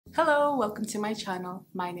Hello, welcome to my channel.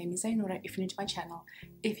 My name is Ainura if you're new to my channel.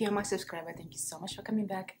 If you're my subscriber, thank you so much for coming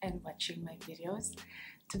back and watching my videos.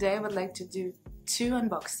 Today I would like to do two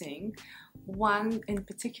unboxing. One in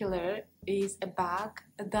particular is a bag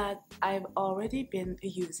that I've already been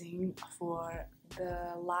using for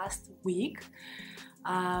the last week.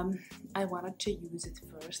 I wanted to use it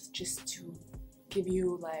first just to give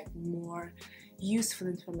you like more useful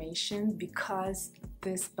information because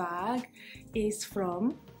this bag is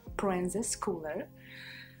from Proenza Schouler.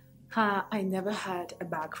 I never had a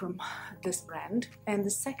bag from this brand. And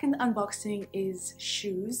the second unboxing is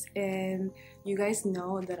shoes, and you guys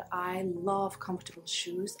know that I love comfortable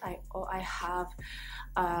shoes. I have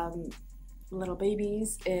little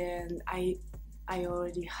babies, and I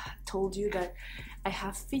already told you that I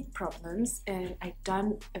have feet problems, and I've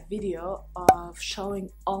done a video of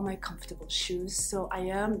showing all my comfortable shoes. So I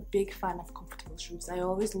am a big fan of comfortable shoes. I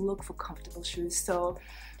always look for comfortable shoes. So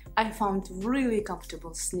I found really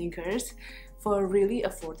comfortable sneakers for a really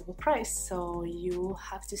affordable price. So you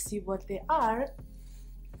have to see what they are.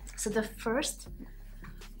 So the first,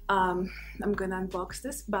 I'm gonna unbox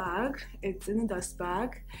this bag. It's in a dust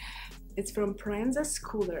bag. It's from Proenza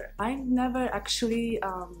Schouler. I never actually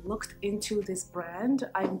looked into this brand.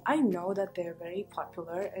 I know that they're very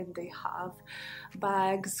popular and they have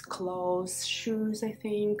bags, clothes, shoes, I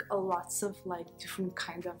think, lots of like different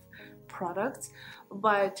kind of products.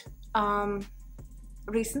 But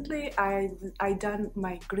recently I done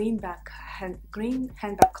my green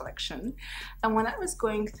handbag collection, and when I was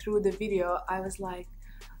going through the video I was like,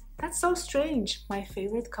 that's so strange. My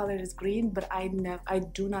favorite color is green, but I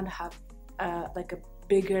do not have like a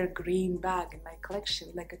bigger green bag in my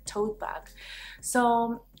collection, like a tote bag.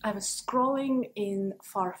 So I was scrolling in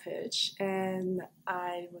Farfetch, and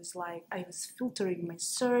I was filtering my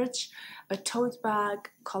search, a tote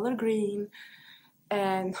bag, color green,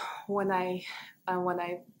 and when I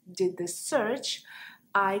did this search,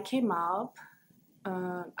 Proenza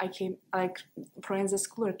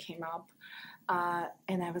Schouler came up.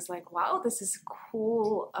 And I was like, wow, this is a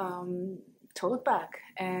cool tote bag.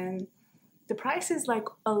 And the price is like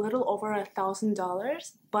a little over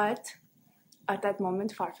 $1,000, but at that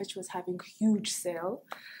moment Farfetch was having a huge sale.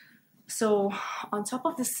 So on top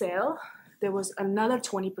of the sale, there was another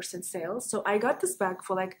 20% sale. So I got this bag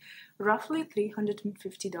for like roughly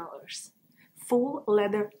 $350. Full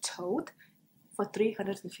leather tote for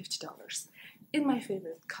 $350 in my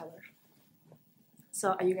favorite color.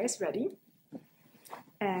 So are you guys ready?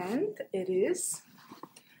 And it is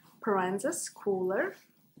Proenza Schouler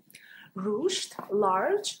ruched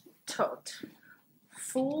large tote,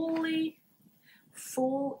 full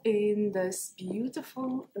in this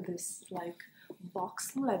beautiful, this like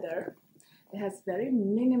box leather. It has very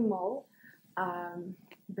minimal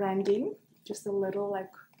branding, just a little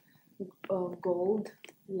like gold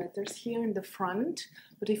letters here in the front.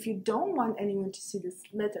 But if you don't want anyone to see these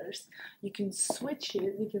letters, you can switch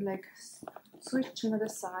it. You can like switch to another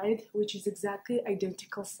side, which is exactly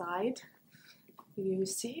identical side, you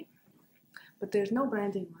see, but there's no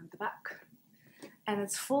branding on the back, and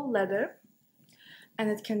it's full leather,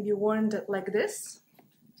 and it can be worn like this,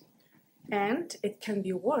 and it can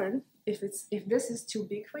be worn if this is too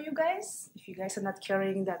big for you guys. If you guys are not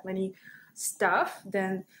carrying that many stuff,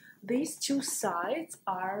 then these two sides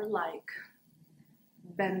are like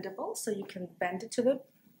bendable, so you can bend it to the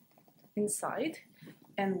inside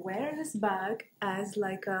and wear this bag as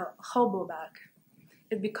like a hobo bag.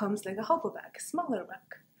 It becomes like a hobo bag, a smaller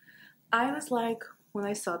bag. I was like, when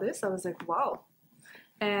I saw this, I was like, wow.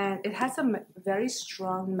 And it has a very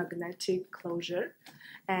strong magnetic closure,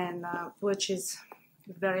 and which is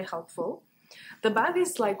very helpful. The bag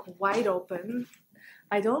is like wide open.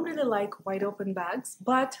 I don't really like wide open bags,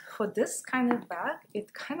 but for this kind of bag,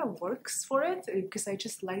 it kind of works for it because I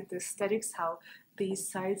just like the aesthetics, how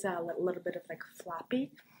these sides are a little bit of like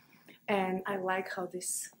flappy, and I like how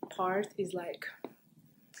this part is like,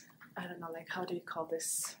 I don't know, like how do you call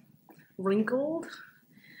this, wrinkled?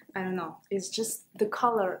 I don't know, it's just, the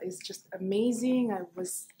color is just amazing. I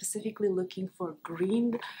was specifically looking for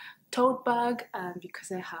green tote bag, and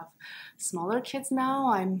because I have smaller kids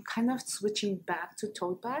now, I'm kind of switching back to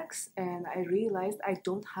tote bags, and I realized I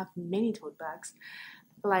don't have many tote bags,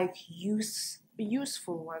 like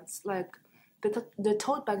useful ones. Like the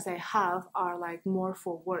tote bags I have are like more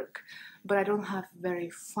for work, but I don't have very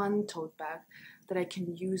fun tote bag that I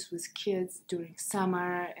can use with kids during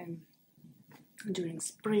summer and during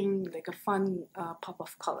spring, like a fun pop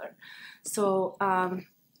of color. So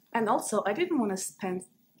and also I didn't want to spend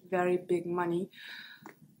very big money,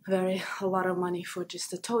 a lot of money for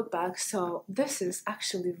just a tote bag. So this is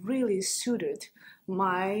actually really suited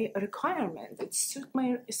my requirement. It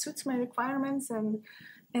suits my requirements, and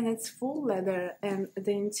it's full leather, and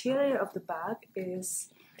the interior of the bag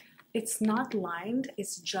it's not lined,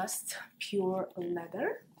 it's just pure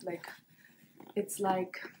leather. Like, it's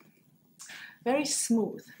like very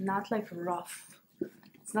smooth, not like rough.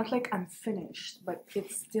 It's not like unfinished, but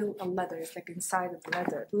it's still a leather. It's like inside of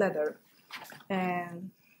leather.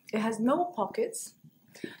 And it has no pockets,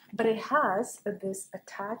 but it has this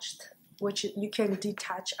attached, which you can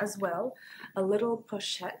detach as well, a little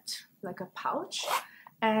pochette, like a pouch,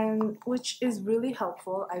 and which is really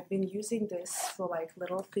helpful. I've been using this for like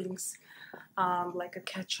little things, like a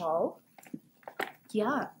catch-all.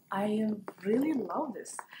 Yeah, I really love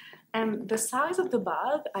this. And the size of the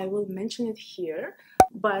bag, I will mention it here,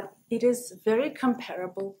 but it is very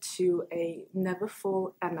comparable to a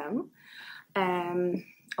Neverfull and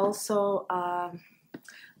also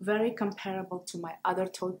very comparable to my other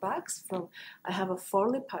tote bags. I have a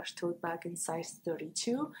Forley Pash tote bag in size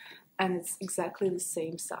 32, and it's exactly the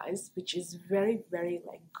same size, which is very, very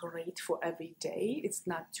like great for every day. It's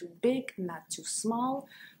not too big, not too small,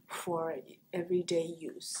 for everyday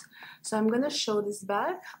use. So I'm gonna show this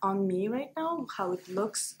bag on me right now, how it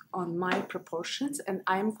looks on my proportions, and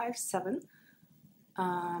I'm 5'7".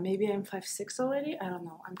 Maybe I'm 5'6" already, I don't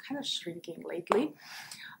know. I'm kind of shrinking lately,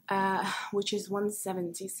 which is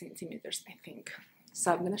 170 centimeters, I think.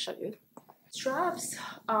 So I'm gonna show you. Straps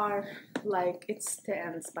are like, it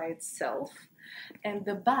stands by itself, and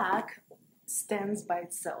the bag stands by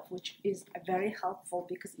itself, which is very helpful,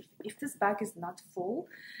 because if this bag is not full,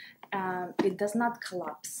 it does not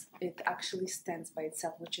collapse. It actually stands by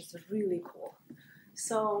itself, which is really cool.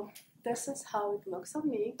 So this is how it looks on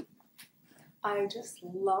me. I just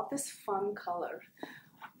love this fun color.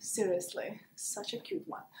 Seriously, such a cute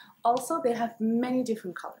one. Also, they have many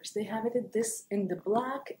different colors. They have in the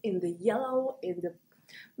black, in the yellow, in the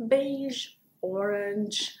beige,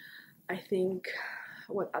 orange, I think,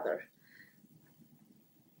 what other?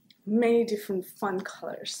 Many different fun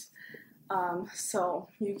colors. So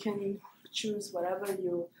you can choose whatever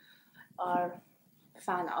you are a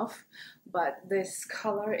fan of, but this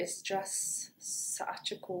color is just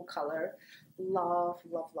such a cool color. Love,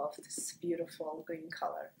 love, love this beautiful green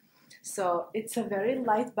color. So it's a very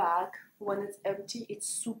light bag. When it's empty, it's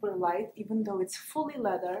super light. Even though it's fully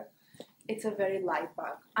leather, it's a very light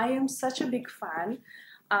bag. I am such a big fan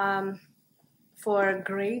for a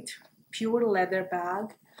great pure leather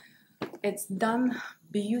bag. It's done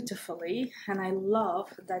beautifully, and I love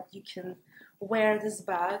that you can wear this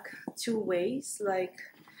bag two ways, like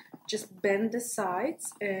just bend the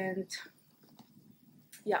sides, and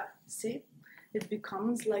yeah, see, it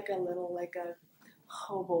becomes like a little, like a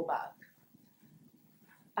hobo bag.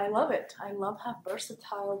 I love it. I love how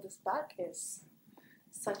versatile this bag is.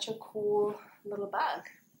 Such a cool little bag.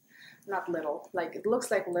 Not little, like it looks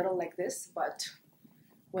like little like this, but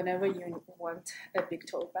whenever you want a big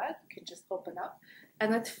tote bag, you can just open up.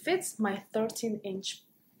 And it fits my 13-inch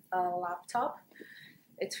laptop.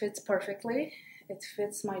 It fits perfectly. It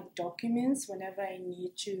fits my documents whenever I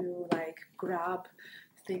need to like grab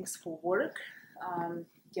things for work.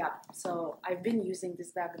 Yeah, so I've been using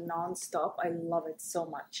this bag non-stop. I love it so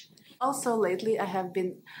much. Also lately I have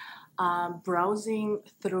been browsing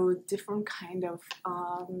through different kind of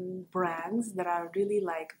brands that are really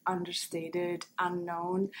like understated,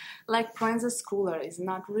 unknown. Like Proenza Schouler is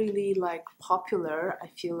not really like popular, I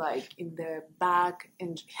feel like, in the bag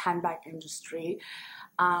and handbag industry.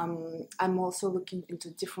 I'm also looking into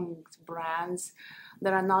different brands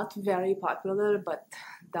that are not very popular, but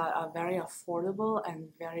that are very affordable and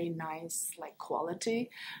very nice, like quality.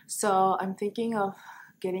 So I'm thinking of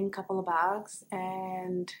getting a couple of bags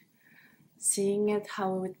and seeing it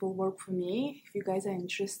how it will work for me. If you guys are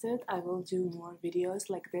interested, I will do more videos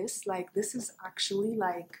like this. Like, this is actually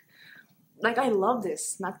like I love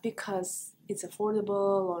this, not because it's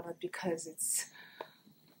affordable or not because it's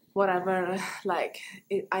whatever. Like,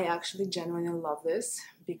 I actually genuinely love this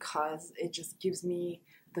because it just gives me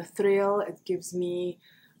the thrill. It gives me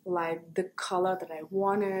like the color that I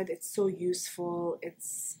wanted. It's so useful.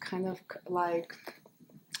 It's kind of like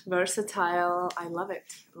versatile. I love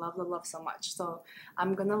it. Love, love, love so much. So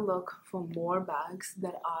I'm gonna look for more bags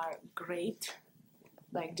that are great,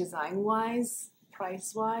 like design wise,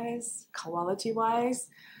 price wise, quality wise,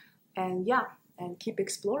 and yeah, and keep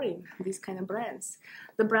exploring these kind of brands.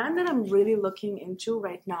 The brand that I'm really looking into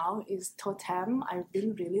right now is Tote. I've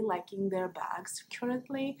been really liking their bags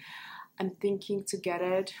currently. I'm thinking to get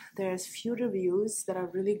it. There's few reviews that are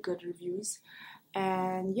really good reviews,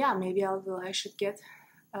 and yeah, maybe I should get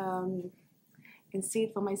and see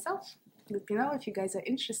it for myself. let me know if you guys are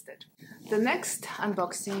interested. The next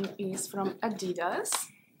unboxing is from Adidas,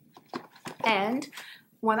 and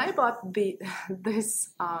when I bought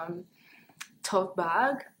this tote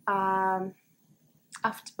bag,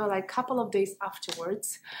 after like a couple of days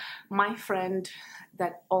afterwards, my friend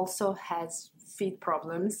that also has feet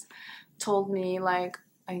problems told me, like,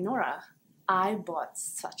 Ainora, I bought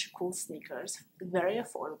such cool sneakers, very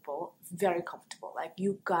affordable, very comfortable, like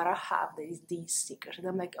you gotta have these sneakers. And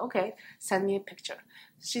I'm like, okay, send me a picture.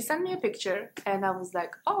 She sent me a picture and I was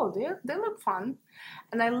like, oh, they look fun.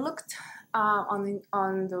 And I looked on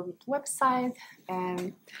the website,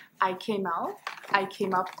 and I came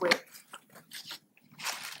up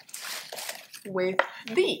with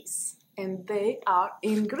these, and they are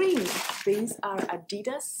in green. These are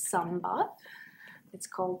Adidas Samba. It's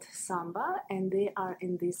called Samba, and they are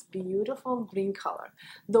in this beautiful green color.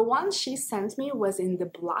 The one she sent me was in the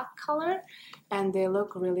black color, and they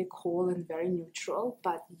look really cool and very neutral,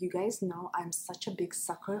 but you guys know I'm such a big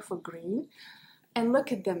sucker for green. And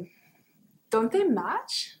look at them. Don't they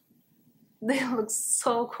match? They look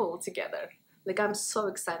so cool together. Like, I'm so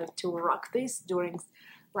excited to rock this during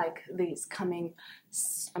like these coming,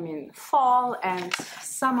 fall and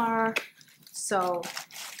summer. So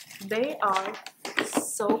they are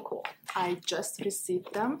so cool. I just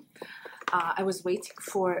received them. I was waiting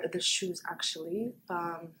for the shoes actually,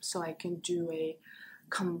 so I can do a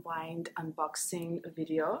combined unboxing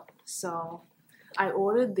video. So I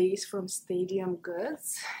ordered these from Stadium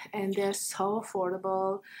Goods, and they're so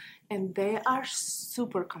affordable, and they are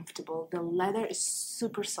super comfortable. The leather is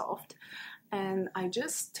super soft, and I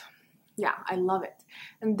love it.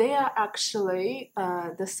 And they are actually,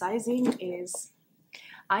 the sizing is,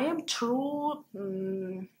 I am true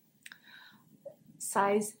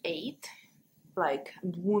size 8, like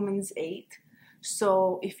woman's 8.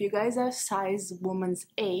 So if you guys are size woman's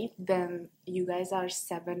 8, then you guys are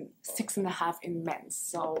 6.5 in men's.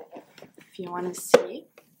 So if you want to see,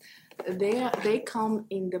 they come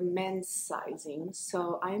in the men's sizing.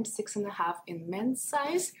 So I am 6.5 in men's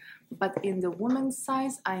size, but in the woman's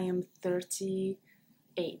size I am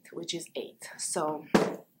 38, which is 8.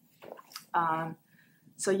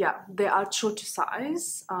 So yeah, they are true to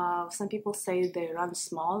size. Some people say they run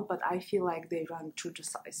small, but I feel like they run true to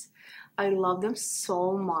size. I love them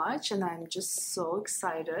so much, and I'm just so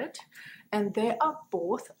excited. And they are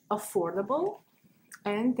both affordable,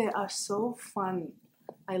 and they are so fun.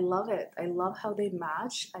 I love it. I love how they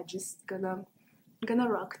match. I just gonna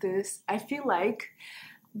rock this. I feel like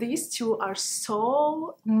these two are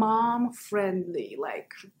so mom friendly,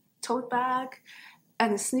 like tote bag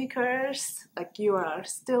and the sneakers, like you are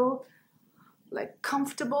still like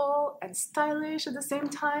comfortable and stylish at the same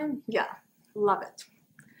time. Yeah, love it.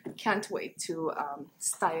 Can't wait to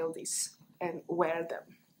style these and wear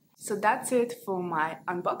them. So that's it for my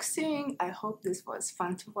unboxing. I hope this was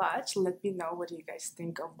fun to watch. Let me know what you guys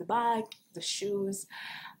think of the bag, the shoes.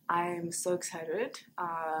 I'm so excited.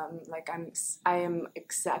 I'm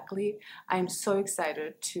so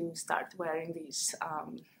excited to start wearing these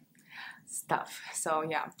stuff. So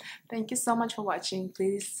yeah, thank you so much for watching.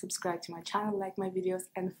 Please subscribe to my channel, like my videos,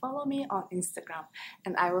 and follow me on Instagram.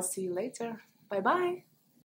 And I will see you later. Bye bye.